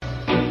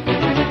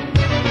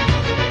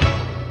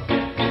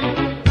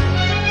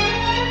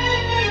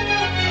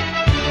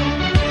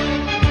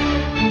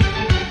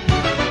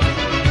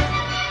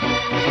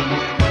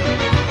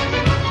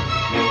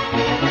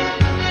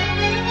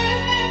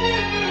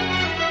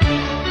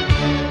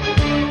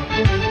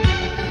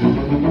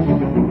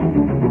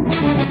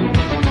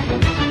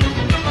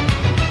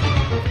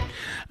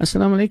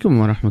Assalamu alaikum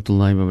wa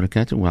rahmatullahi wa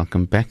barakatuh.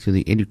 Welcome back to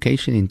the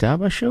Education in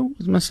Daba show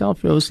with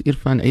myself, your host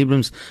Irfan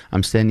Abrams.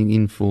 I'm standing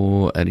in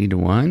for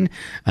Riedwaan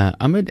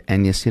Ahmad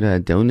and Yaseera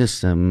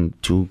Adonis,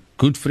 two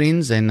good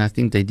friends, and I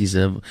think they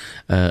deserve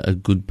a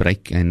good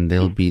break, and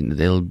they'll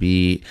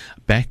be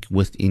back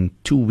within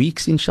 2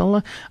 weeks,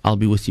 inshallah. I'll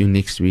be with you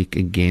next week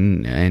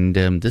again, and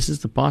this is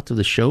the part of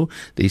the show,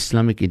 the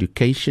Islamic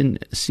education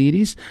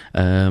series.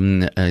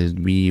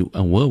 We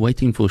were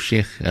waiting for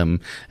Sheikh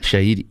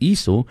Shahid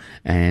Iso,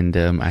 and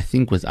I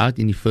think without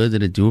any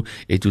further ado,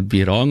 it would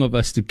be wrong of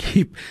us to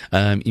keep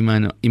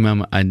Imam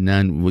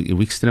Adnan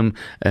Wickstrom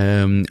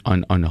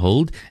on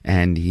hold,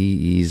 and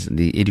he is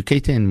the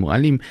educator and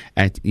muallim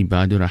at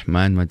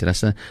Ibaadurrahmaan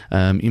Madrassah.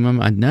 Imam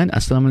Adnan,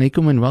 assalamu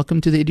alaikum and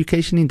welcome to the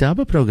Education in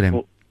Daba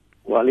program.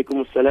 Wa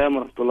alaikum assalam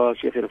wa rahmatullah,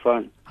 Sheikh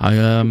Irfan.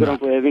 Thank you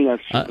for having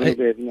us.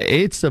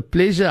 It's a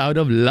pleasure. I would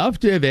have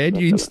loved to have had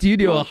you in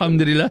studio,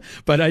 alhamdulillah.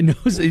 But I know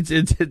it's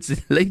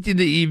late in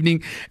the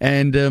evening,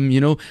 and in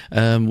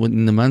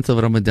the month of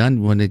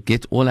Ramadan, we want to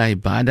get all our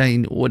ibadah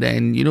in order,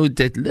 and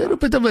that little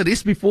bit of a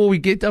rest before we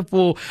get up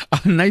for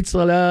our night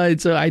salah.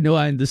 And so I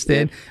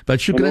understand. Yes. But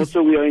shukran. And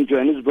also we are in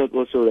Johannesburg,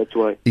 also that's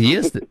why.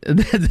 Yes,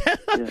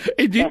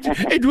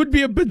 it would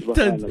be a bit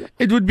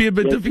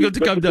difficult to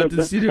come down to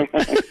the studio.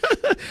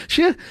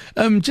 Sure.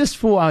 Just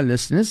for our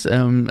listeners'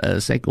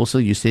 sake, also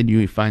you said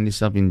you find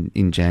yourself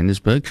in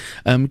Johannesburg.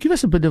 Give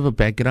us a bit of a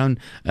background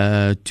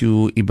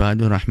to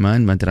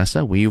Ibaadurrahmaan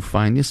Madrassah, where you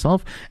find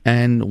yourself,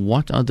 and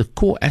what are the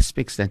core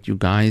aspects that you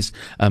guys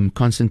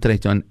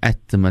concentrate on at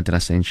the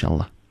madrassah,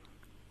 inshallah.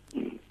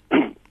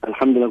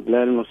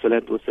 Alhamdulillah, wa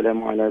salatu wa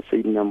salamu ala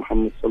Sayyidina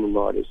Muhammad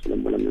sallallahu alayhi wa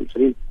sallam wa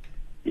sallam.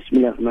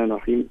 Bismillah ar-Rahman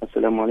ar-Rahim.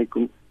 Assalamu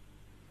alaikum.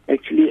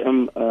 Actually,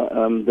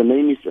 the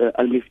name is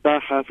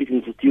Al-Miftah Hafiz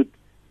Institute,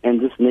 and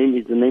this name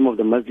is the name of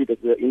the masjid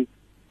that we are in,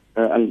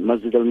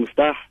 Al-Masjid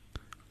Al-Miftah,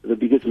 the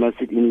biggest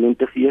masjid in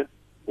Lentakia,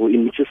 or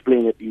in Mitchell's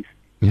Plain at least.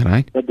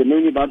 Right. But the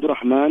name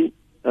Ibaadurrahmaan,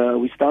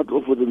 we start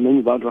off with the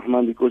name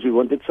Ibaadurrahmaan because we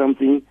wanted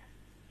something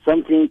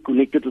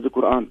connected to the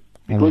Quran.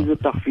 Because the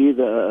Tahfiz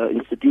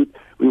Institute,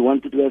 we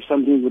wanted to have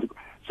something with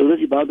so this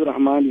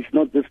Ibaadurrahmaan is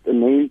not just a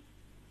name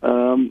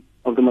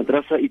of the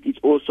madrasa, it is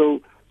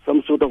also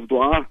some sort of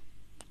dua.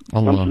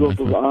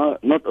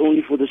 Not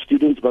only for the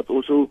students but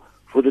also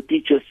for the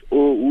teachers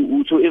or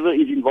whosoever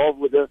is involved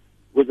with the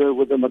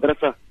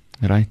madrasa.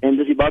 Right. And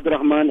this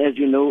Ibaadurrahmaan, as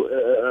you know,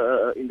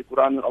 in the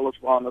Quran, Allah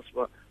subhanahu wa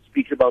ta'ala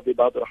speaks about the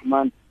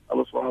Ibaadurrahmaan.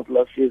 Allah subhanahu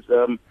wa ta'ala says,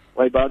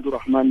 wa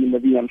Ibaadurrahmaan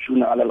alladhi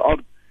yamshuna ala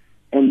al-ard.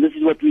 And this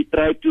is what we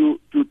try to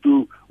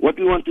what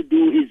we want to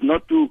do is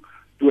not to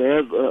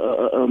have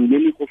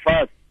many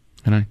kuffar.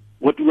 Right.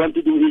 What we want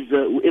to do is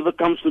whoever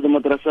comes to the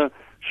madrasa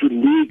should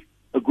be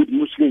a good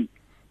Muslim.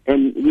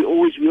 And we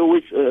always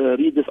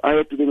read this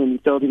ayah to them, and we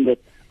tell them that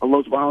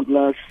Allah subhanahu wa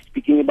ta'ala is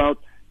speaking about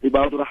the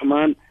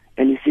Ibaadurrahmaan,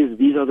 and He says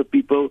these are the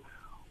people,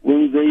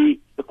 when they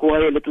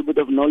acquire a little bit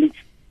of knowledge,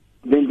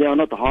 then they are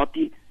not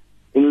haughty.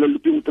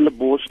 Correct.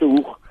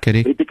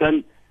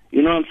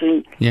 You know what I'm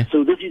saying? Yeah.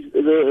 So this is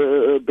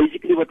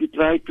basically what we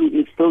try to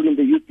instill in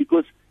the youth,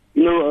 because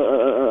we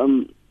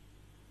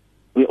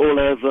all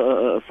have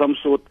some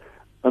sort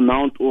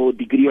amount or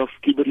degree of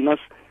kibr in us,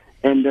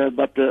 and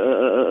but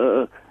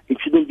it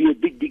shouldn't be a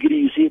big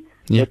degree, you see,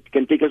 that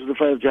can take us to the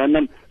fire of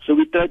Jahannam. So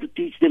we try to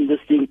teach them this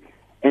thing,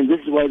 and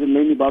this is why the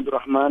name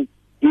Ibaadurrahmaan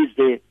is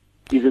there.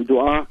 Is a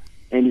dua,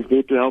 and is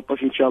there to help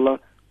us, inshallah.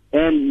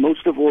 And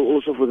most of all,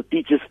 also for the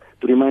teachers,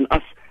 to remind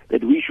us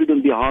that we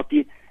shouldn't be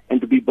haughty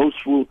and to be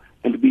boastful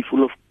and to be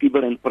full of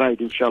kibr and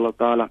pride, inshallah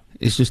ta'ala.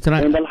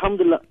 And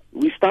alhamdulillah,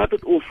 we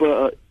started off,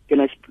 can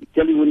I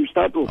tell you when we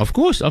started off? Of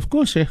course,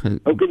 Sheikh.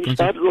 Okay, we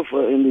started off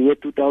in the year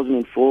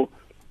 2004,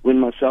 when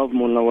myself,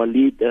 Mullah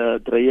Walid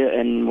Dreyer,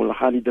 and Mullah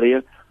Hadi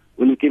Dreyer,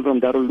 when we came from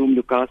Darul Uloom,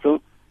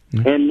 Newcastle.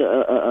 And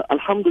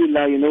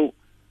alhamdulillah,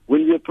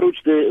 when we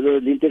approached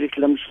the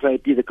Inter-Islamic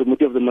Society, the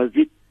committee of the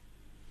masjid,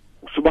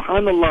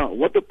 subhanallah,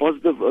 what a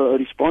positive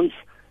response.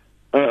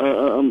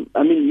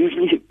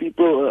 Usually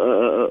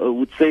people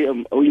would say,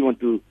 you want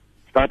to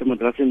start a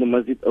madrasa in the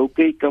masjid?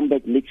 Okay, come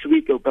back next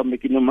week or come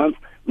back in a month,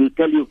 we'll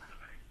tell you.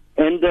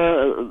 And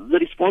the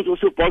response was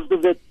so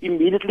positive that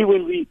immediately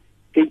when we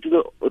came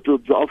to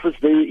the office,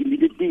 they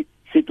immediately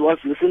said to us,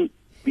 listen,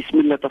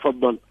 Bismillah,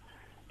 tafaddal.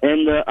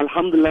 And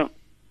alhamdulillah,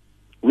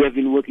 we have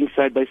been working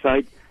side by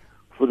side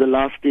for the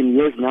last 10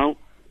 years now.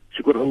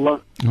 Shukr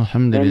Allah.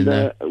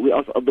 Alhamdulillah. And we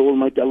ask the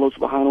Almighty Allah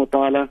subhanahu wa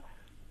ta'ala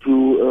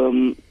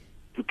to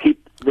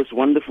keep this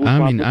wonderful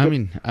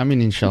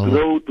Ameen,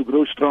 inshallah. To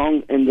grow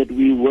strong, and that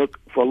we work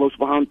for Allah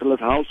subhanahu wa ta'ala's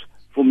house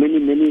for many,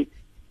 many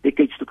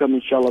decades to come,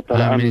 inshallah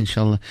ta'ala. Ameen,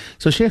 inshallah.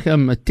 So Sheikh,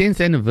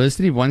 10th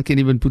anniversary, one can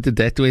even put it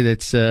that way,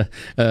 that's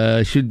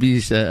should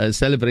be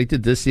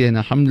celebrated this year, and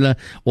alhamdulillah,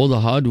 all the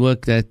hard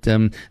work that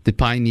the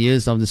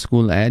pioneers of the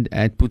school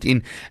had put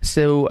in.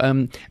 So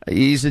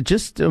is it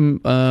just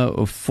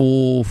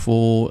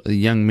for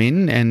young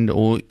men,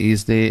 or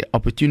is there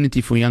opportunity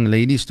for young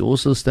ladies to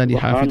also study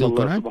Hafidh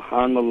al-Quran?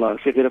 Subhanallah,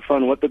 Sheikh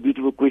Irfan, what a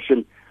beautiful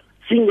question.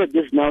 Seeing that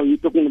just now you're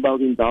talking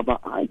about in Daba,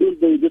 I don't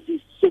think this is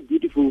so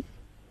beautiful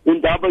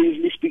Indaba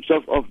usually speaks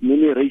of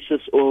many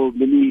races or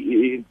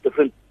many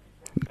different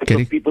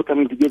types of people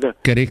coming together.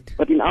 Correct.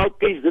 But in our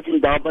case, this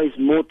Indaba is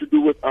more to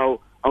do with our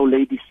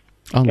ladies.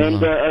 Allah.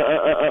 And,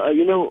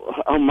 you know,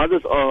 our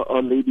mothers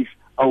are ladies,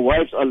 our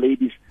wives are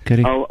ladies,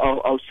 Correct.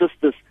 our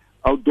sisters,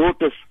 our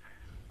daughters.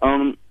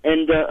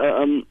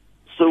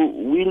 So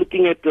we're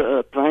looking at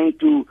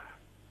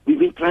we've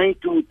been trying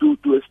to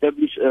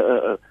establish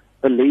a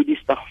ladies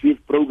tahfidh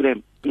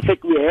program. In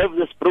fact, we have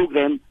this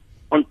program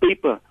on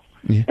paper.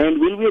 Yeah. And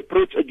when we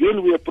approached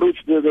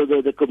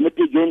the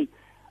committee again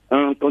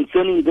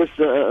concerning this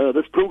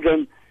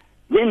program,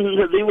 then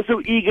they were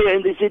so eager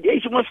and they said, "Hey,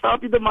 you must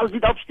start in the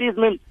masjid upstairs,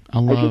 man."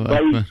 Allah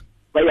I said,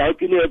 by how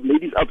can you have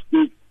ladies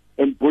upstairs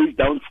and boys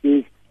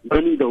downstairs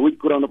learning the Holy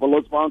Quran of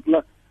Allah subhanahu wa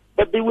ta'ala?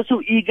 But they were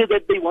so eager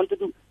that they wanted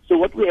to. So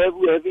what we're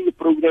having a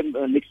program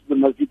next to the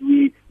masjid.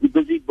 We're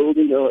busy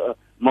building a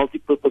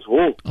multi-purpose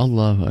hall.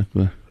 Allahu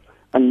Akbar.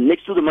 And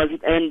next to the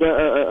masjid, and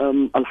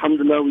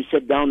alhamdulillah, we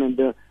sat down and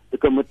the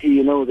committee,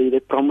 you know, they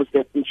promised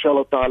that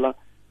inshallah ta'ala,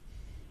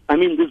 I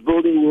mean, this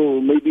building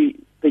will maybe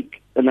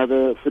take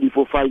another 3,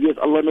 4, 5 years.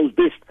 Allah knows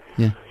best.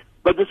 Yeah.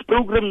 But this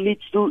program we need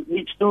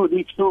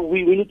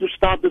to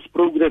start this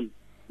program.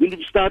 We need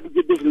to start to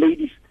get these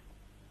ladies.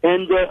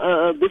 And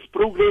this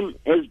program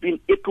has been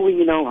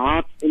echoing in our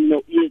hearts and in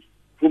our ears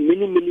for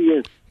many, many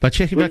years. But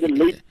Sheikh,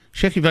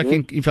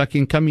 if I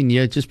can come in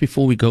here just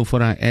before we go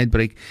for our ad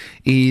break,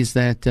 is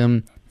that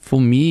for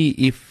me,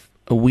 if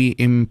we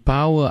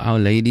empower our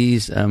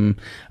ladies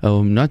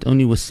not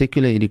only with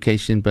secular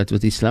education but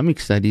with Islamic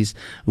studies,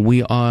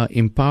 we are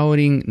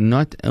empowering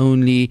not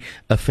only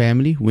a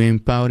family, we're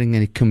empowering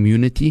a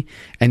community,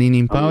 and in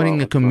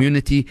empowering a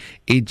community,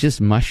 it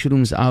just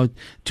mushrooms out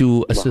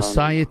to a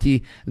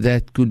society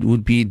that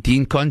would be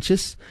deen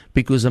conscious,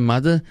 because a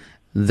mother,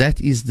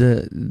 that's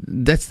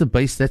the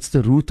base, that's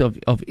the root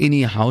of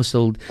any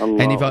household.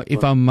 And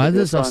if our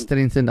mothers are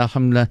strengthened,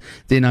 alhamdulillah,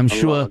 then I'm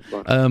sure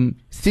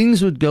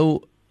things would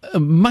go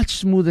much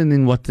smoother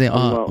than what they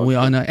are. We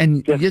are now,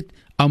 and yet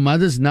our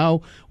mothers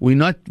now, we're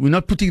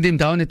not putting them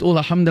down at all.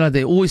 Alhamdulillah,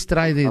 they always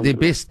try their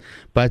best.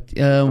 But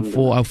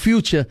for our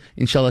future,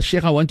 inshallah,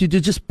 Sheikh, I want you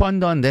to just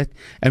ponder on that,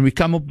 and we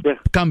come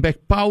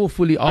back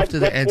powerfully after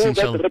the ads,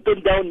 inshallah. I've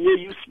written down here.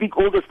 You speak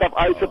all the stuff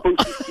I'm supposed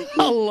to speak.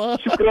 Allah.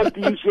 Shukran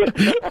to you, Sheikh.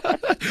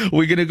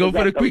 We're gonna go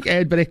for a quick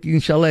ad break,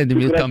 inshallah, and then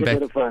we'll come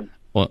back.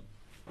 Well,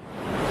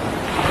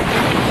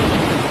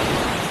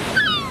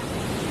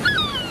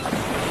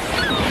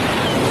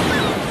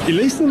 jy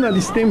luister na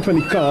die Stem van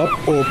die Kaap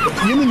op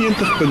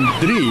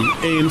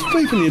 91.3 en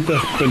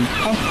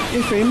 95.8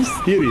 FM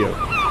stereo.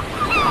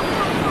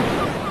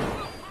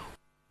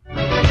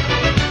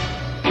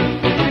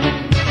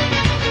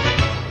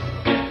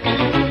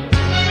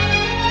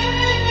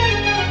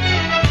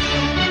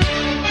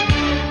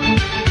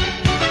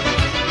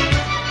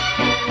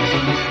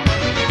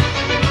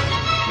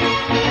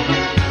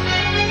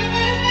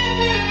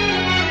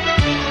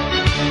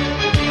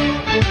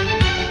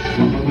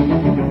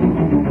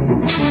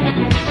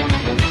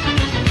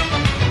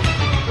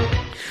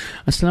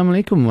 Assalamu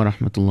alaikum wa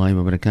rahmatullahi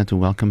wa barakatuh.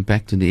 Welcome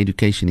back to the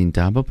Education in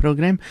Daba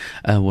program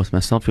with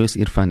myself, yours,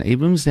 Riedwaan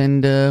Abrams,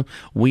 and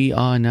we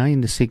are now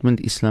in the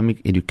segment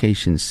Islamic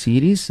Education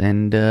Series,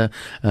 and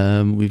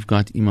we've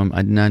got Imam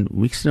Adnan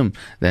Wickstrom,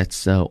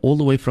 that's all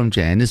the way from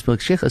Johannesburg.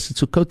 Sheikh, is it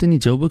so koud in die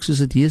Joburg soos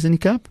dit hier is in die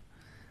Kaap?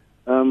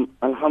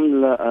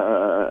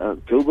 Alhamdulillah,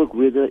 Joburg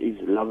weather is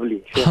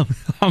lovely.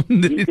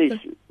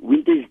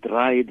 Winter is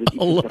dry, it's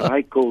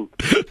dry cold.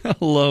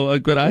 Allah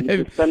Akbar.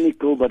 It's sunny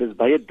cold, but it's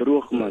baie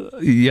droog, man.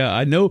 Yeah,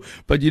 I know.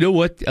 But you know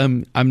what?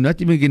 I'm not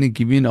even going to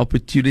give you an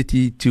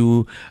opportunity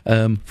to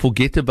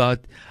forget about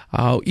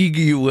how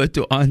eager you were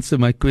to answer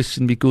my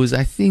question, because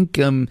I think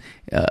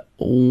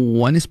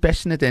one is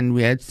passionate, and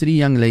we had 3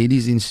 young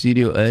ladies in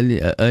studio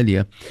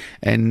earlier,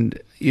 and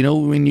you know,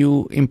 when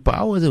you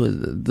empower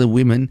the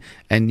women,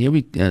 and here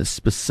we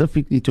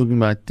specifically talking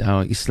about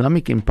our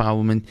Islamic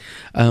empowerment,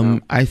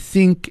 I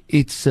think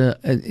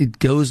it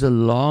goes a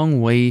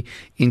long way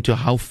into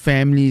how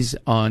families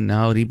are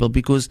now rebuilt.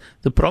 Because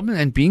the problem,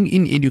 and being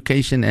in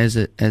education as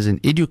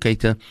an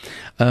educator,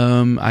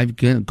 I've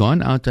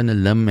gone out on a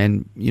limb,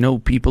 and you know,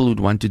 people would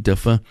want to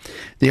differ.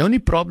 The only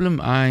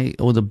problem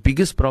or the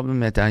biggest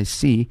problem that I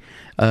see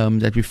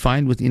that we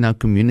find within our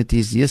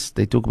communities, yes,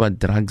 they talk about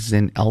drugs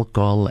and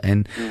alcohol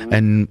and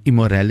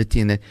immorality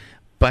and that,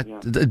 but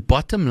the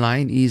bottom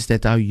line is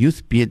that our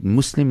youth, be it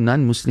Muslim,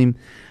 non-Muslim,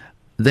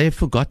 they've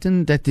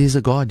forgotten that there's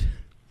a God,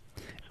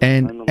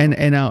 and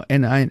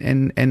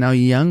our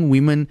young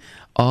women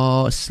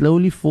are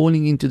slowly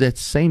falling into that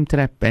same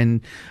trap.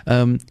 And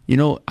you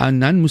know, our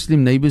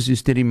non-Muslim neighbors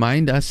used to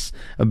remind us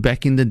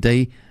back in the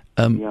day,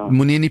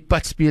 moenie in die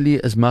pad speel nie,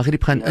 is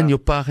Maghrib gaan in jou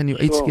pa gaan jou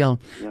uitskel.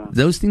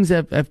 Those things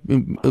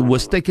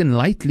was taken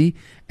lightly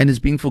and is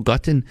being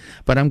forgotten.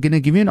 But I'm going to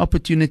give you an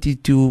opportunity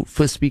to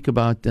first speak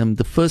about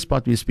the first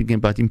part we were speaking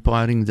about,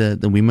 empowering the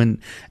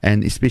women,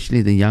 and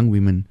especially the young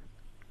women.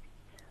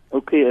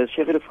 Okay,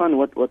 Sheikh Riedwaan,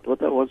 what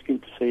I was going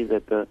to say is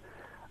that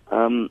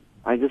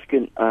I just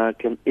can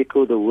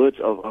echo the words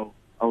of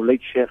our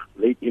late Sheikh,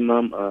 late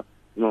Imam,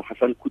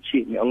 Hassan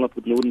Kutsi, may Allah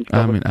put Noor in his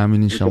cover.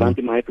 Amen, inshallah.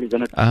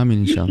 Amen,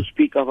 He used inshallah. to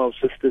speak of our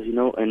sisters,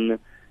 and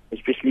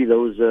especially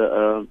those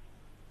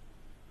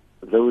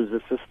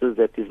sisters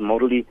that is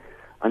morally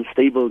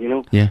unstable,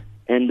 Yeah.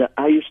 And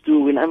I used to,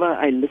 whenever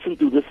I listen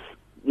to this,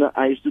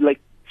 I used to like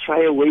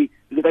shy away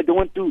because I don't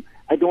want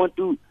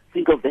to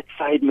think of that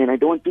side, man. I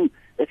don't want to.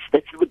 That's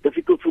a bit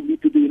difficult for me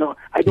to do,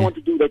 I don't want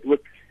to do that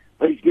work.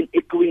 But it's been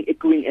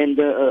echoing, and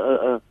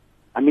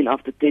I mean,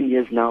 after 10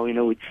 years now,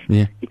 it's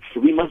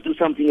we must do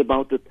something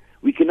about it.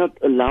 We cannot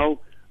allow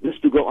this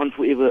to go on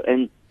forever.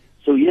 And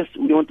so, yes,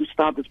 we want to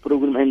start this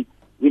program, and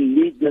we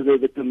need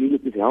the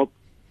community's help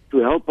to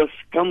help us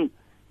come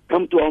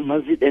to our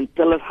masjid and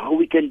tell us how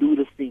we can do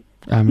this thing.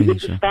 We're going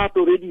to start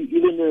already,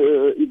 even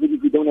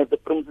if we don't have the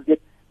premises yet,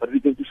 but we're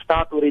going to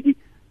start already.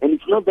 And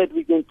it's not that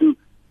we're going to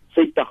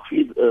say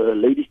tahfiz,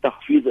 ladies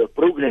tahfiz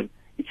program.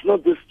 It's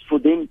not just for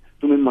them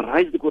to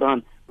memorize the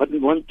Quran, but we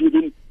want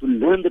them to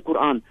learn the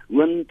Quran. We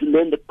want them to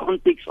learn the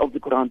context of the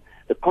Quran,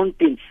 the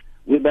contents,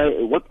 whereby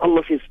what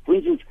Allah says. For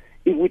instance,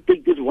 if we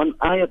take this one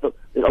ayat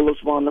that Allah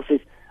subhanahu wa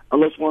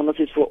ta'ala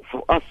says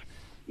for us,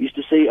 he used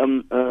to say,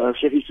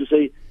 Sheikh used to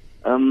say,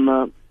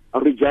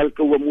 الرجال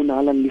قوامون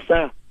على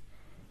النساء.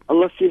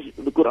 Allah says,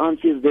 the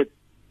Quran says that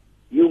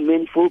you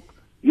men folk,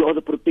 you are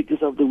the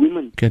protectors of the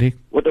women. Correct.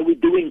 What are we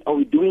doing? Are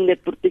we doing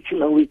that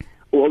protection? Or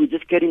are we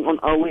just carrying on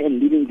our way and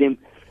leaving them?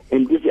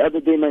 And this the other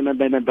day,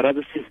 my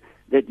brother says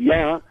that,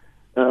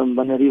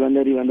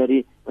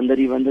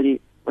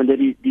 wanneer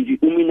die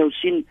Umi nou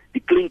sien, die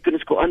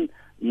kleinkinders go aan,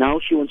 now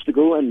she wants to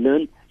go and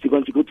learn. She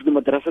wants to go to the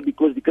madrassah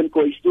because the kind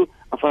go huis toe,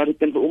 afhaar die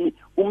kind vir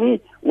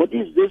Umi, what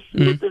is this?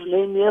 What is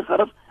name here,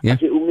 Garaf? Yeah. I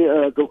say,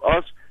 Umi, go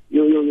ask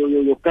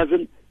your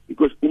cousin,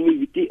 because Umi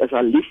Viti is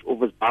a lief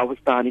of his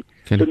Bawastani.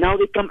 So now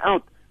they come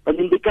out. But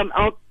when they come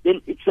out,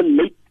 then it's a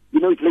late,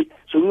 it's late.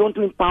 So we want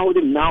to empower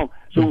them now.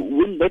 So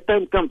when that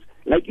time comes,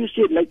 like you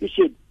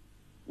said,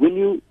 when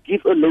you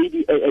give a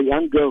lady, a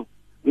young girl,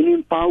 when you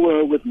empower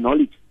her with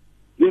knowledge,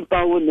 you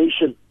empower a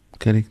nation.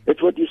 Correct.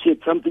 That's what you said,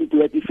 something to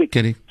that effect.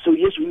 Correct. So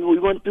yes, we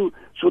want to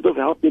sort of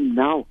help them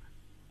now.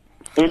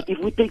 And if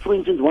we take, for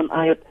instance, one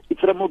ayat,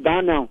 it's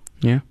Ramadan now.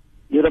 Yeah.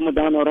 You're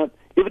Ramadan, all right?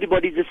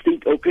 Everybody just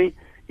think, okay,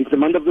 it's the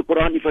month of the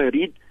Quran. If I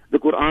read the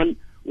Quran,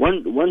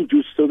 one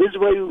juz. So this is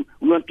why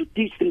we want to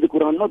teach them the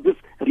Quran, not just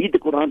read the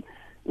Quran.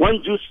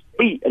 One juz,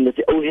 and they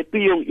say, oh,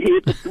 happy young, he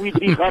het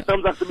 2-3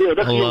 khatams agter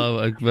die. Allahu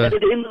Akbar. At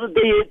the end of the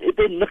day, het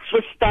hy niks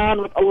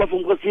verstaan wat Allah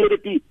van gesê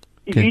het.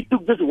 If we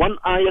took this one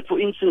ayat, for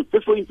instance,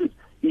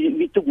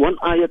 we took one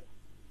ayat,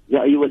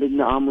 يا أيها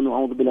الذين آمنوا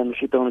أعوذ بالله من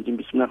الشيطان الرجيم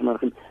بسم الله الرحمن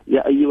الرحيم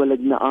يا أيها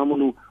الذين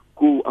آمنوا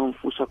قوا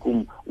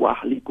أنفسكم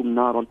وأهليكم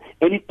نارا,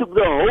 and it took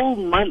the whole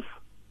month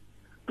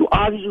to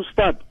ask you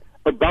start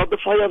about the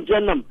fire of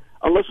Jahannam.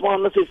 Allah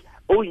subhanahu wa ta'ala says,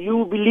 oh,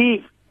 you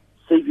believe,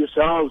 save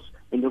yourselves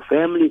and your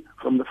family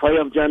from the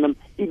fire of Jahannam.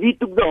 If we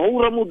took the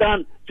whole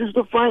Ramadan just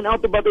to find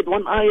out about that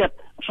one ayat,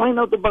 find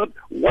out about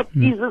what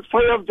is this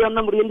fire of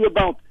Jahannam really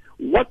about,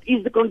 what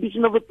is the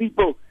condition of the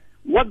people,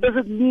 what does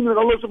it mean when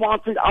Allah subhanahu wa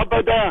ta'ala says,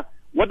 Abada,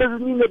 what does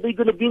it mean that they're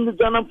going to be in the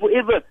Jahannam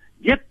forever?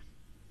 Yet,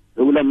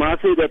 the ulama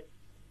say that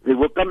they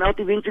will come out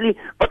eventually,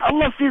 but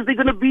Allah says they're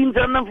going to be in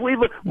Jahannam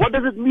forever. What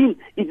does it mean?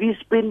 If we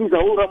spend this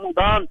whole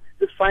Ramadan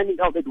just finding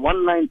out that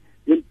one line,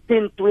 then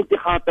 10, 20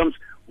 khatams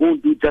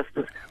won't do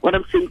justice. What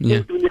I'm saying,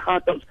 10, 20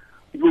 khatams,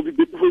 it will be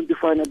difficult to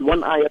find out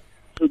one ayat.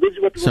 So this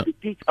is what we want to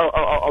teach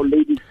our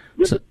ladies.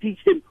 We want to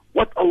teach them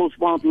what Allah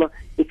subhanahu wa ta'ala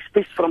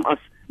expects from us.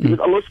 Because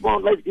Allah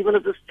subhanahu wa ta'ala has given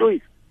us this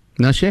choice.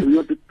 Now, Sheikh, so we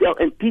want to tell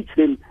and teach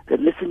them that,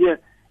 listen here,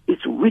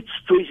 it's which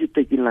choice you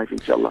take in life,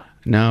 inshallah.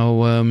 Now,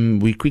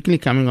 we're quickly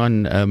coming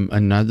on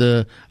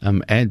another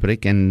ad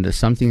break, and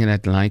something that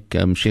I'd like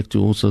Sheikh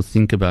to also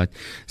think about.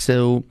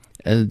 So,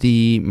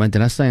 the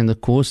madrassah and the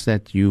course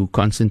that you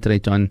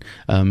concentrate on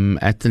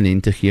at the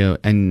Lente here,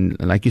 and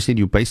like you said,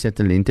 you're based at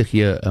the Lente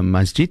here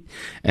masjid,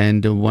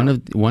 and one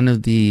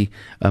of the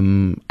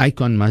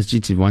icon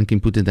masjids, if one can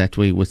put it that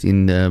way,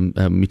 within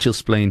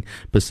Mitchell's Plain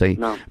per se.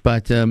 No.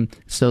 But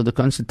so the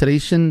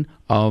concentration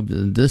of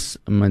this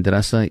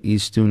madrasa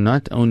is to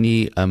not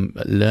only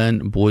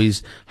learn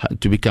boys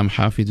to become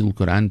Hafidul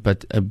Quran,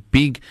 but a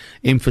big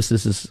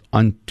emphasis is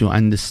on to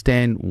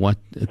understand what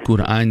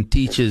Quran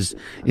teaches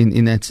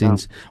in that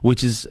sense,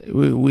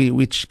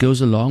 which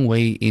goes a long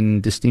way in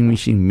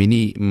distinguishing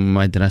many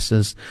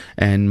madrasas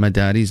and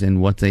madaris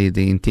and what their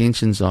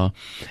intentions are.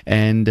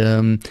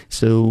 And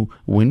so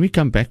when we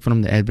come back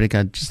from the ad break,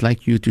 I'd just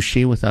like you to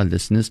share with our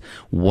listeners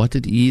what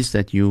it is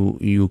that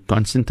you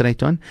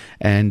concentrate on,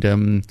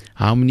 and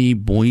how many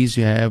boys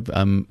you have,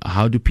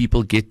 how do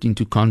people get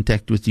into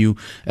contact with you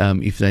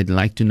if they'd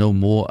like to know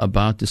more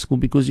about the school,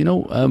 because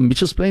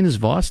Mitchell's Plain is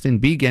vast and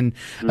big, and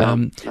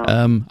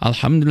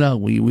alhamdulillah,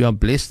 we are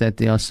blessed that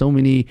there are so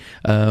many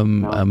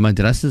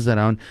madrasas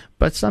around,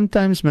 but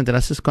sometimes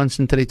madrasas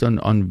concentrate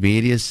on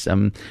various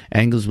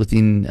angles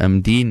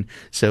within deen.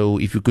 So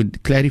if you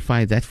could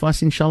clarify that for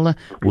us, inshallah,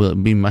 will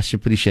be much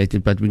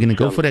appreciated. But we're going to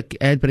go for an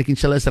ad break,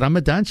 inshallah. It's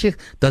Ramadan, Sheikh.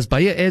 Daar's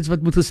baie ads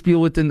wat moet gespeel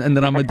word in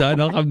Ramadan,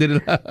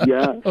 alhamdulillah.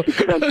 Yeah.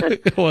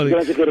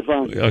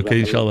 Okay,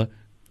 inshallah.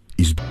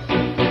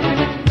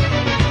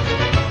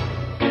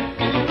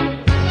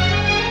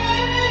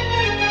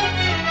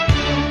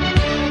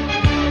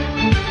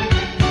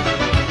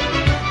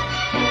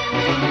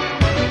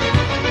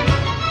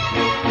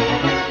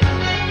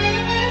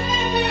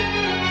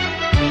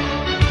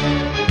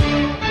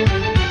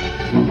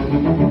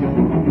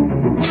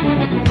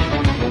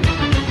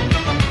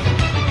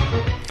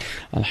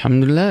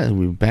 Alhamdulillah,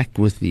 we're back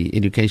with the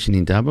Education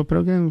in Daba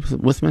program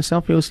with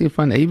myself,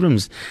 Riedwaan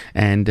Abrams.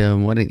 And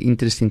what an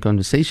interesting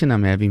conversation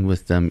I'm having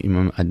with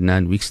Imam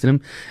Adnan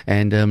Wickstrom.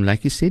 And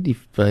like you said,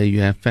 if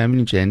you have family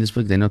in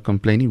Johannesburg, they're not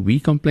complaining. We're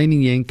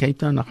complaining here in Cape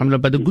Town, alhamdulillah.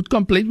 But a good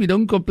complaint, we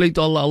don't complain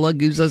to Allah. Allah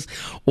gives us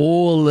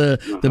all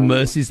the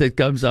mercies that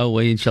comes our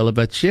way, inshallah.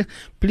 But Sheikh,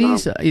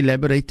 please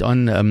elaborate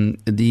on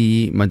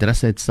the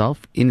madrasa itself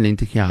in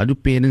Lentekia. How do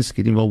parents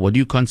get involved? What do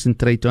you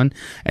concentrate on?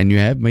 And you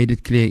have made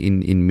it clear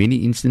in many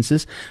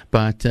instances.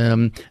 But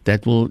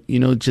that will,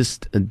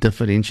 just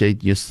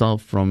differentiate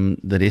yourself from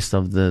the rest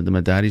of the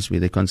madaris where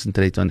they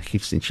concentrate on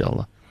hifz,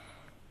 inshallah.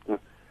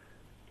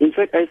 In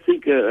fact, I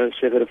think,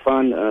 Sheikh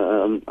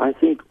Irfan, I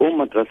think all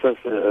madrasas,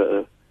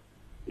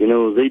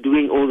 they're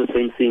doing all the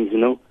same things,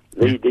 They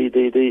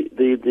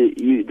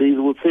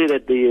will say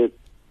that they,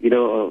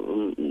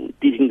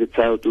 teaching the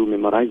child to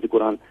memorize the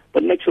Quran.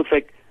 But in actual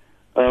fact,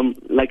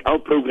 like our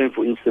program,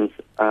 for instance,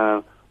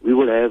 we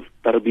will have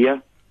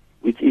tarbiyah,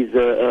 which is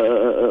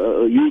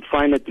you would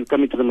find that you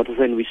come into the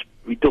madrasa and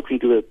we're talking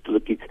to the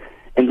kids,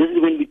 and this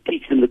is when we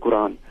teach them the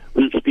Quran.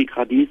 We'll speak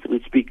hadith.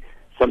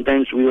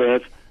 Sometimes we will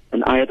have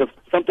an ayat of.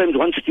 Sometimes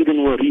one student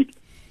will read,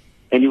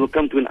 and he will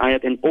come to an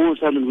ayat, and all of a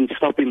sudden we'll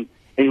stop him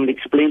and we'll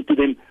explain to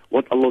them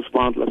what Allah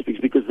subhanahu wa ta'ala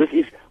speaks, because this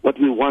is what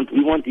we want.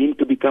 We want him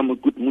to become a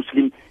good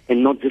Muslim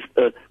and not just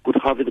a good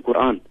hafiz the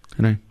Quran,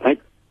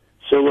 right?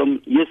 So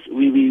yes,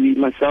 we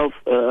myself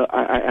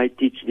I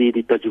teach the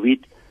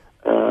tajweed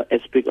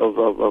aspect of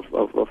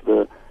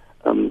the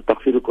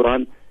Tahfidh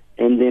al-Quran,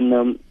 and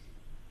then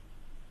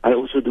I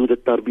also do the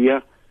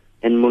tarbiyah,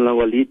 and Mullah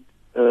Walid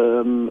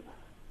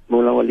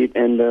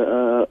and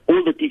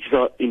all the teachers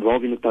are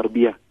involved in the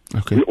tarbiyah.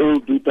 Okay. We all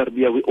do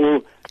tarbiyah. We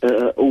all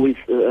always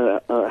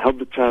help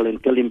the child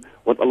and tell him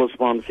what Allah subhanahu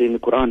wa ta'ala says in the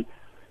Quran.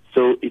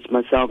 So it's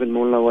myself and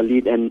Mullah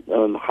Walid and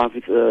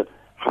Hafiz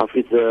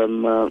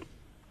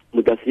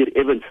Mudassir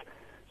Evans.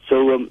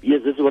 So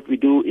yes, this is what we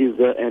do.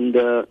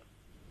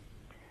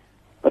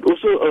 But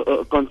also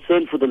a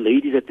concern for the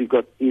ladies that we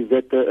got is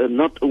that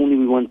not only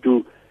we want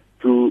to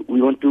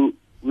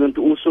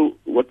also,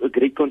 what a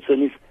great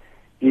concern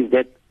is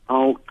that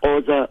our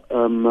Xhosa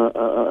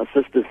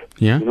sisters,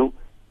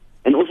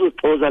 and also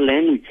Xhosa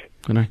language,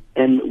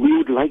 and we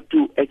would like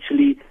to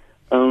actually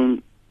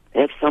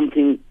have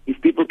something.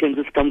 If people can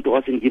just come to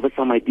us and give us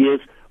some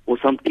ideas, or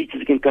some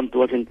teachers can come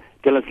to us and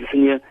tell us,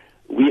 listen here,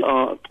 we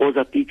are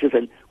Xhosa teachers,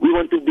 and we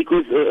want to,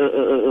 because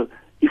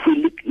if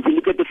we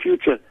look at the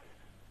future.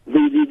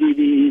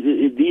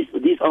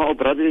 These are our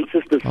brothers and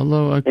sisters.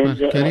 Allahu Akbar.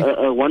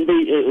 And one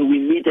day we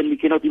meet and we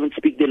cannot even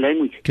speak their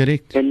language.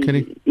 Correct. And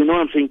you know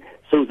what I'm saying?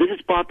 So this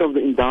is part of the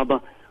Indaba.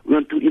 We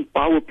want to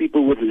empower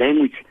people with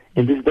language,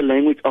 and this is the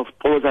language of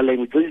Xhosa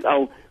language. This is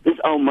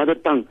our mother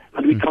tongue,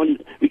 and we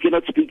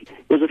cannot speak.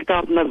 There's a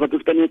staafnaar wat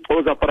ons kan nie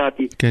Xhosa praat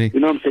nie. You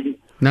know what I'm saying?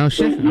 Now,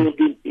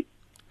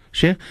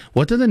 Sheikh,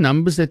 what are the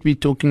numbers that we're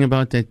talking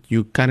about that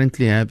you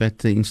currently have at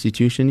the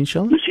institution,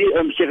 inshallah? You see,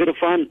 Sheikh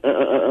Irfan,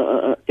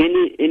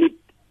 any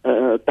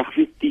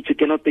tahfiz teacher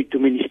cannot take too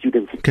many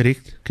students.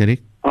 Correct.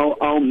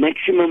 Our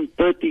maximum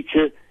per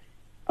teacher,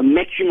 a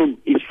maximum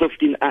is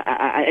 15.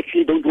 I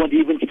actually don't want to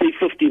even say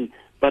 15,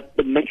 but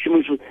the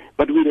maximum is,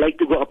 but we like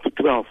to go up to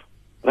 12,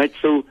 right?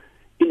 So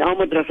in our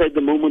madrasa at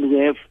the moment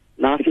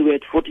last year we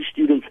had 40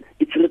 students.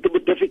 It's a little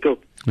bit difficult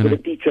for the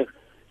teacher.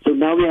 So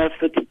now we have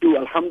 32.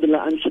 Alhamdulillah,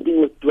 I'm sitting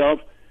with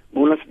 12,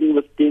 Mola sitting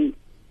with 10,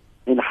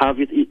 and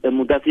Hafiz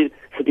Mudassir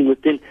sitting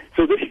with 10.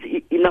 So this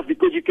is enough,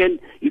 because you can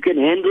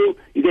handle,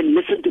 you can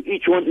listen to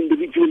each one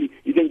individually,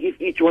 you can give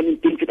each one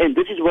attention, and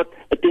this is what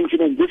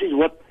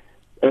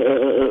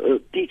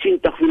teaching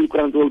Tahfidh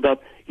al-Quran is all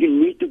about. You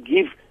need to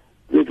give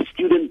the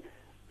student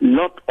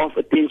lot of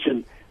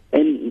attention,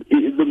 and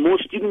the more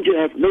students you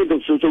have,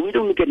 so we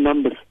don't look at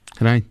numbers.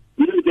 Right.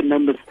 We don't look at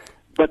numbers,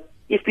 but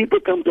if people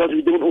come to us,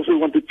 we don't also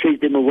want to chase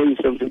them away or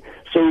something.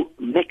 So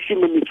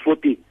maximum is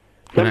 40.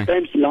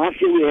 Sometimes last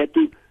year we had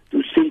to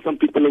send some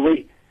people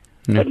away.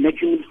 But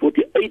maximum is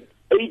 40.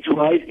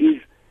 Age-wise is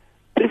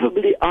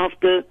preferably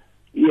after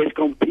he has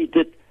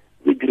completed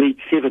the grade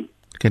 7.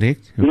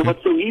 Correct. You know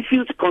what? So he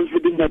feels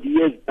confident that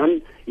he has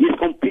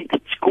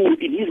completed school.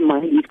 In his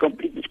mind, he's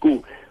completed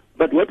school.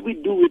 But what we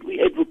do, we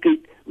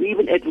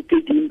even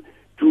advocate him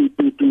to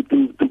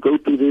go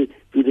to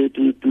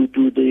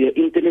the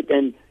internet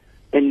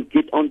and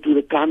get onto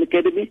the Khan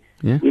Academy,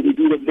 where they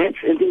do the maths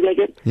and things like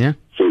that. Yeah.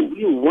 So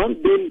we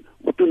want them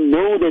to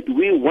know that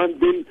we want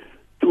them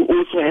to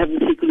also have the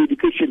secular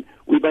education,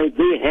 whereby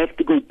they have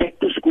to go back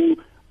to school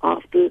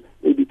after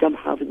they become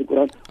Hafiz the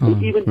Quran,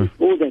 or even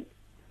before that.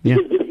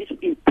 Because this is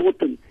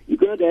important. You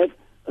cannot have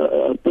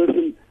a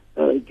person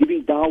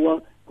giving dawah power,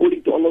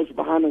 according to Allah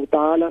subhanahu wa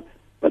ta'ala,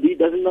 but he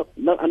does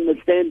not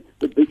understand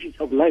the basics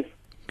of life.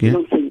 Okay. You know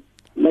what I'm saying?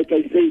 Like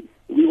I say,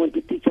 we want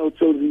to teach our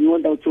children, we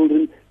want our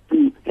children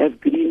to have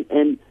green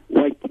and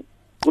white,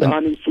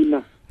 Quran and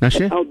Sunnah.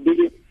 Nashe? Out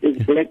there, there's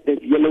black,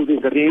 there's yellow,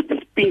 there's red,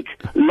 there's pink,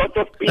 lots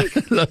of pink.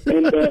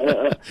 And,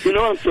 you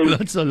know what I'm saying?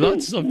 Lots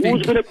of Who's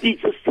pink. going to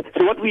teach us?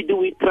 So what we do,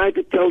 we try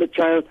to tell the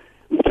child,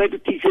 we try to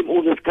teach them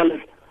all those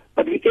colors,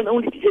 but we can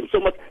only teach them so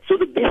much. So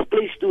the best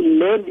place to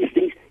learn these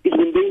things is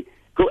when they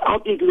go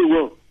out into the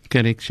world.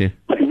 Correct, Sheikh.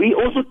 But we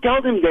also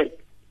tell them that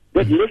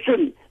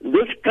listen,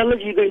 those colors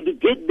you're going to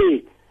get there,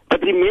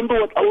 but remember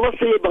what Allah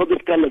say about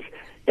these colors.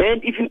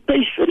 And if you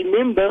taste,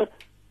 remember,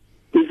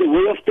 there's a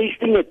way of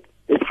tasting it.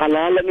 It's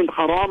halalan and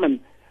haraman.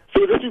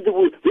 So this is the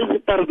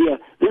tarbiyah.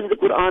 This is the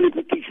Quran that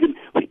we teach them.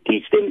 We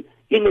teach them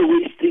in a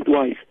way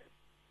streetwise.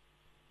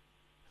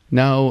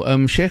 Now,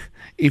 Sheikh,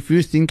 if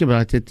you think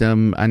about it,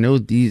 I know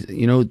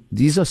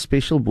these are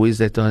special boys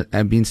that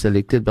have been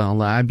selected by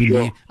Allah. I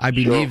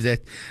believe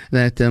that,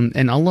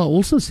 and Allah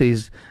also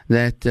says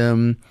that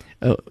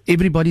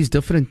everybody's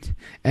different,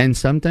 and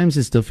sometimes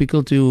it's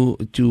difficult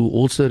to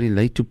also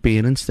relate to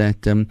parents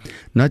that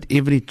not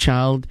every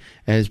child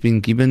has been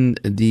given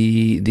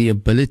the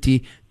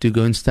ability to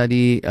go and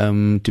study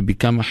to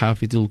become a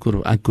Hafidul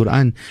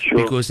Quran.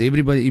 Because if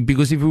we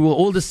were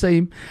all the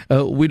same,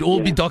 we'd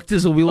all be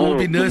doctors or we'll all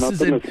be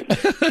nurses, and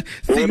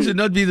things would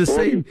not be the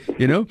same.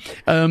 You know,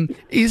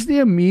 is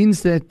there a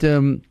means that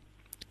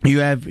you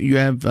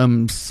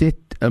have set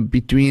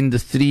between the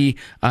three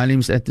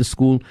alims at the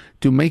school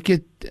to make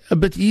it a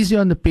bit easier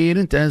on the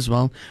parent as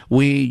well,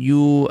 where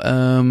you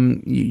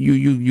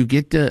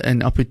get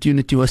an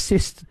opportunity to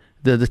assist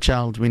the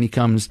child when he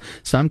comes?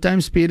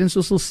 Sometimes parents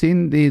also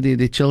send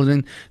their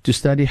children to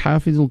study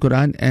Hafidul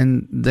Quran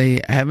and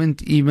they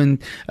haven't even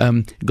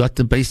got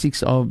the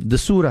basics of the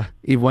surah,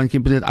 if one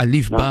can put it,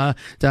 alif, ba,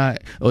 ta,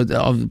 or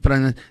of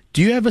prana.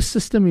 Do you have a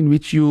system in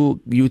which you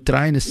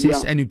try and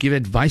assist and you give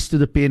advice to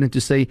the parent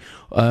to say,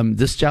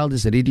 this child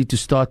is ready to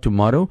start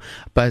tomorrow,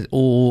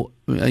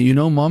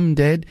 mom,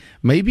 dad,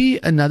 maybe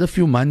another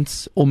few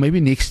months or maybe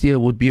next year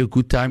would be a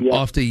good time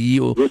after he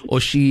or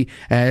she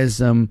has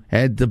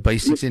had the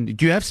basics. And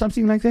do you have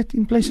something like that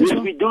in place as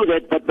well? We do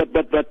that,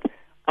 but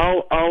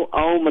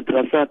our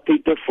madrassah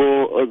cater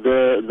for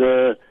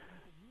the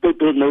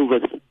total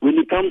novice. When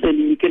he comes and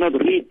he cannot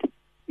read,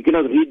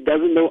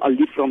 doesn't know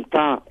alif from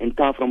ta and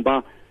ta from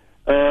ba.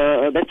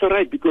 That's all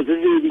right, because this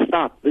is where we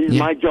start. This is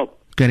my job.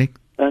 Correct.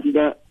 And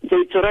so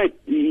it's all right.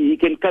 He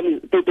can come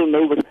in total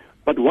novice.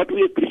 But what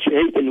we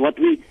appreciate and what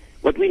we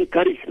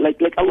encourage,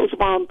 like Allah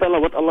subhanahu wa ta'ala,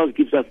 what Allah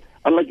gives us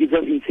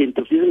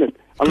incentives, isn't it?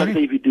 Allah says,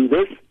 if you do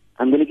this,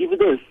 I'm going to give you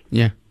this.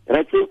 Yeah.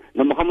 Right? So,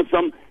 now Muhammad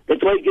Sam,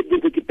 that's why you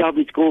get the kitab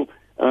which called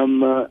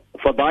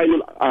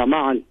Fadailul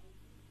A'mal,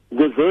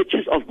 the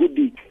virtues of good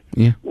deeds.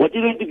 Yeah. What are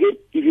you going to get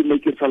if you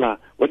make your salah?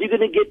 What are you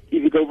going to get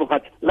if you go for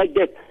Hajj? Like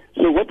that.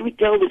 So what we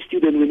tell the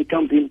student when he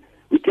comes in,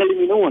 we tell him,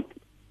 you know what?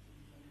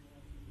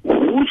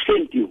 Who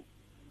sent you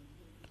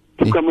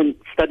to come and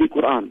study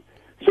Quran?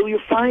 So you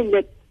find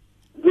that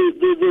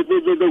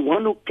the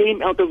one who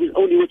came out of his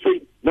own, he would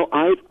say, no,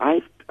 I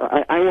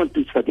want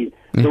to study.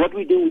 So what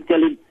we do, we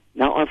tell him,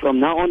 from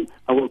now on,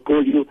 I will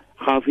call you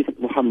Hafiz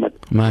Muhammad.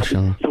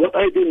 MashaAllah. So what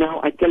I do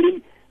now, I tell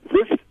him,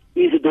 this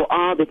is a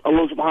dua that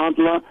Allah subhanahu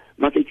wa ta'ala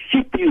must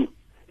accept you,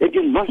 that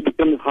you must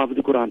become Hafiz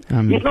the Quran.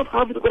 He's not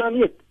Hafiz the Quran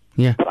yet.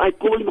 Yeah. But I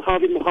call him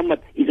Hafiz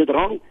Muhammad. Is it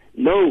wrong?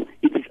 No,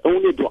 it is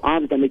only a dua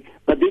that I make.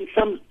 But then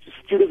some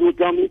students will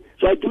tell me,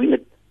 so I'm doing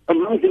it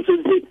amongst them.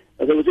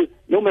 So they will say,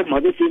 no, my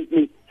mother sent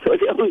me. So I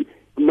say, oh,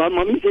 my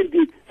mommy sent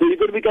me. So you're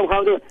going to become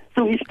Hafiz.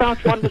 So he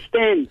starts to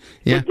understand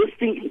that this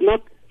thing is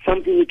not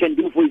something he can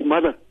do for his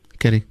mother.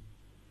 Correct.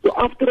 So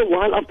after a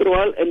while,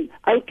 and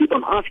I'll keep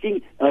on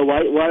asking,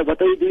 why,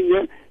 what are you doing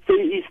here? So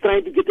he's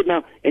trying to get it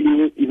now. And he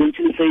will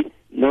eventually say,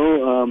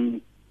 no,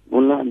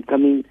 Mullah, I'm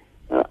coming.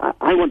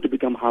 I want to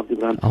become Hafiz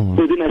Quran.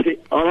 So then I say,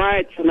 all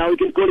right, so now we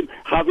can call him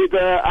Hafiz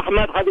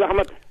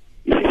Ahmad.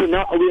 You see, so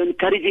now we are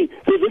encouraging.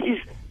 So this is,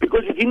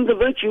 because we give him the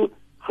virtue,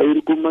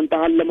 خَيْرُكُمْ مَنْ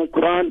تَعَلَّمَ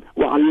الْقُرْآنَ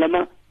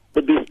وَعَلَّمَ.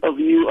 The best of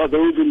you are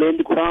those who learn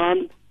the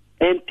Quran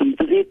and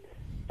teaches it.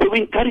 So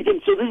we encourage him.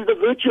 So this is the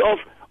virtue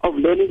of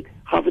learning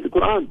Hafiz the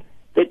Quran.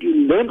 That you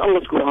learn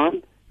Allah's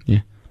Quran,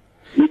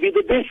 you'll be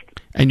the best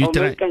and you of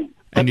mankind.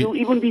 But you'll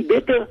even be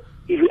better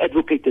if you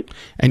advocate it.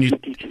 And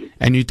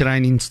you try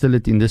and instill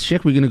it in this.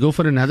 Sheikh, we're going to go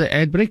for another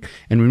ad break,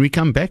 and when we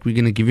come back, we're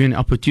going to give you an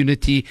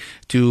opportunity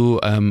to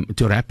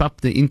wrap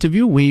up the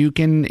interview, where you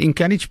can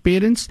encourage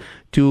parents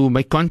to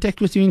make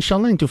contact with you,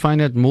 inshallah, and to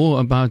find out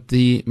more about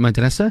the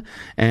madrasa,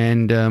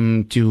 and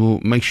to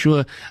make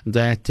sure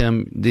that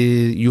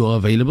you are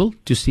available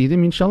to see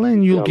them, inshallah,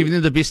 and you'll give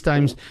them the best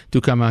times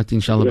to come out,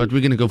 inshallah. But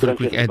we're going to go for a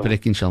quick ad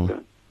break,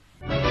 inshallah.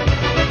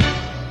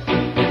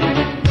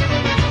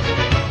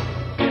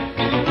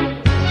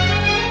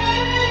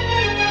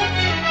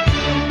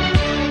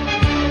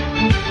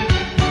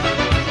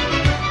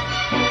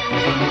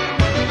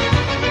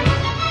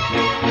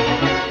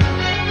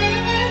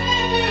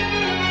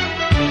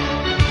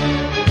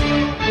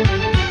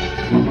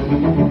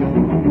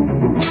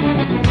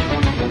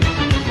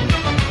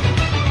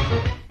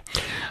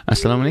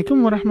 Assalamu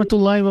alaikum wa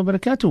rahmatullahi wa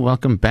barakatuh.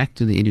 Welcome back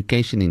to the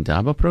Education in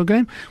Daba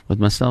program with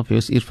myself,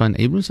 Riedwaan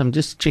Abrams. I'm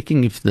just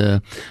checking if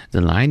the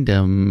line,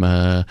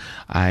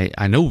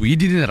 I know we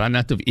didn't run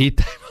out of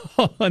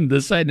airtime on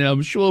this side, and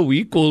I'm sure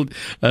we called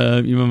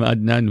Imam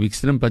Adnan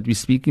Wikström, but we're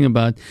speaking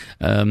about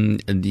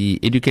the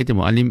educator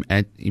Muallim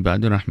at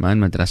Ibaadurrahmaan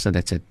Madrassah,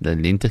 that's at the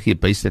Lentegir,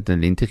 based at the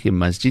Lentegir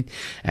Masjid,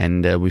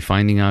 and we're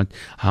finding out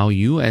how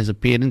you as a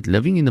parent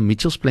living in the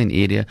Mitchells Plain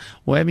area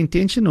who have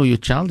intention, or your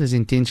child has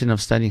intention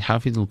of studying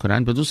Hafidh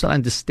al-Quran, but also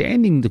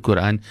understanding the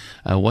Quran,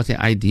 what an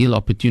ideal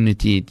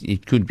opportunity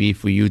it could be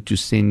for you to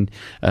send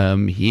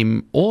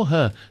him or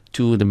her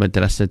to the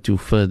madrasa to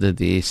further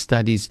their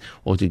studies,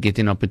 or to get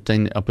an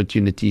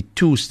opportunity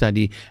to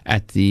study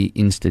at the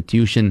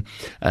institution.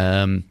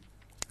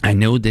 I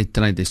know that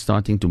they're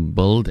starting to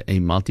build a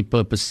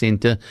multi-purpose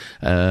center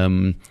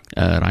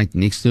right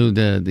next to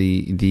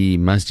the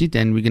masjid,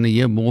 and we're going to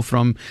hear more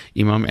from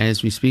Imam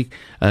as we speak.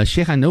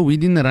 Sheikh, I know we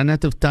didn't run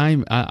out of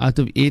time, out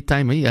of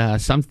airtime.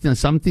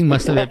 Something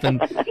must have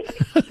happened.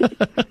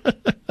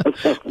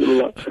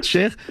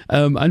 Sheikh,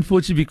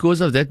 unfortunately, because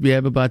of that, we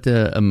have about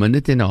a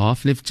minute and a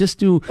half left, just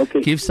to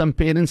give some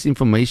parents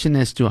information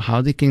as to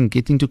how they can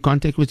get into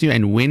contact with you,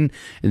 and when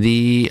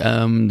the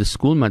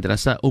school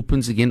madrasa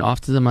opens again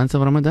after the month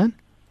of Ramadan.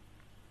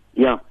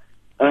 Yeah,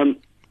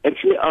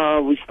 actually,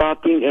 we're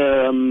starting.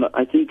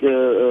 I think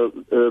a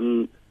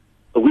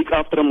week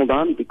after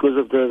Ramadan, because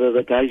of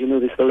the guys,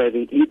 they're still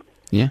having Eid.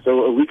 Yeah.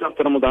 So a week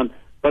after Ramadan.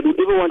 But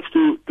whoever wants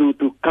to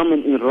come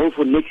and enroll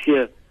for next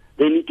year,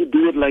 they need to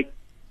do it like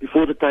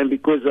before the time,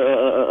 because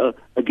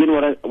again,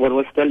 what I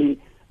was telling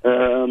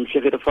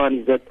Sheikh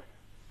Irfan is that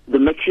the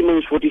maximum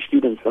is 40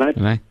 students, right?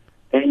 Right.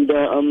 And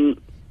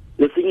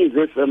the thing is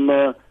this: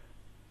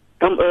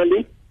 come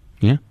early.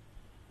 Yeah.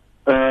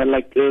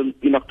 Like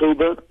in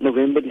October,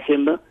 November,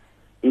 December,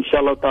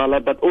 inshallah ta'ala.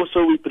 But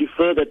also we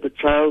prefer that the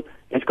child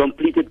has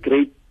completed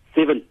grade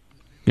 7.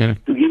 Yeah.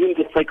 To give him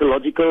the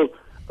psychological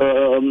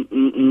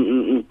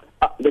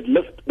that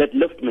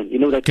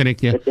liftment, that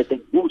correct, yeah.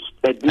 that boost.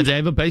 And they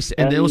have a base,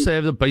 and they also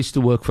have the base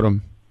to work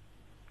from.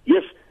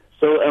 Yes.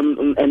 So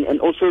and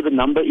also the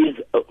number is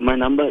my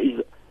number is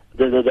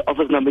the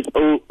office number is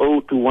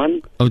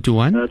 021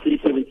 021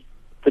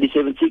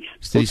 376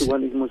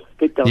 021 is most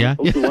Cape Town. Yeah.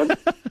 021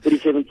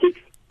 376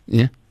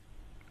 yeah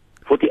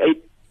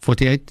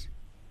 48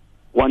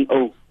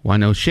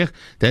 10. Sheikh,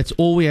 that's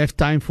all we have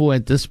time for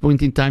at this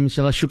point in time,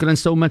 inshallah. Shukran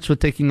so much for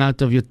taking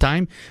out of your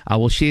time. I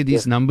will share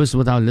these numbers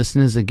with our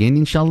listeners again,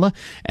 inshallah.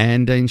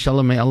 And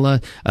inshallah, may Allah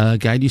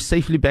guide you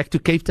safely back to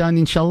Cape Town,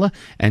 inshallah.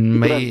 And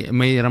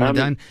may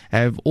Ramadan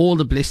have all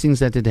the blessings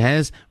that it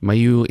has. May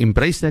you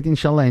embrace that,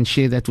 inshallah, and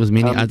share that with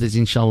many others,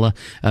 inshallah.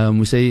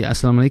 We say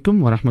assalamu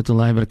alaikum wa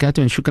rahmatullahi wa barakatuh,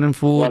 and shukran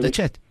for the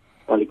chat.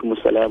 Walaikum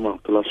assalam wa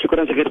rahmatullah.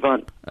 Shukran, Sheikh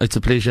Irfan. It's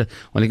a pleasure.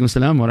 Walaikum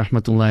assalam wa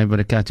rahmatullahi wa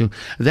barakatuh.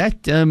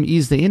 That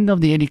is the end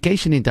of the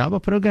Education in Daba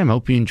program. I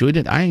hope you enjoyed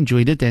it. I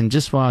enjoyed it. And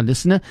just for our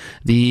listener,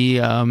 the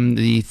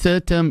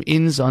third term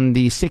ends on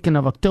the 2nd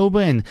of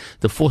October, and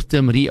the fourth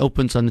term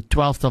reopens on the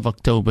 12th of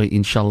October,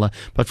 inshallah.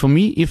 But for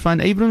me,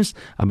 Riedwaan Abrams,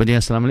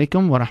 Assalamu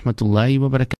alaikum wa rahmatullahi wa barakatuh.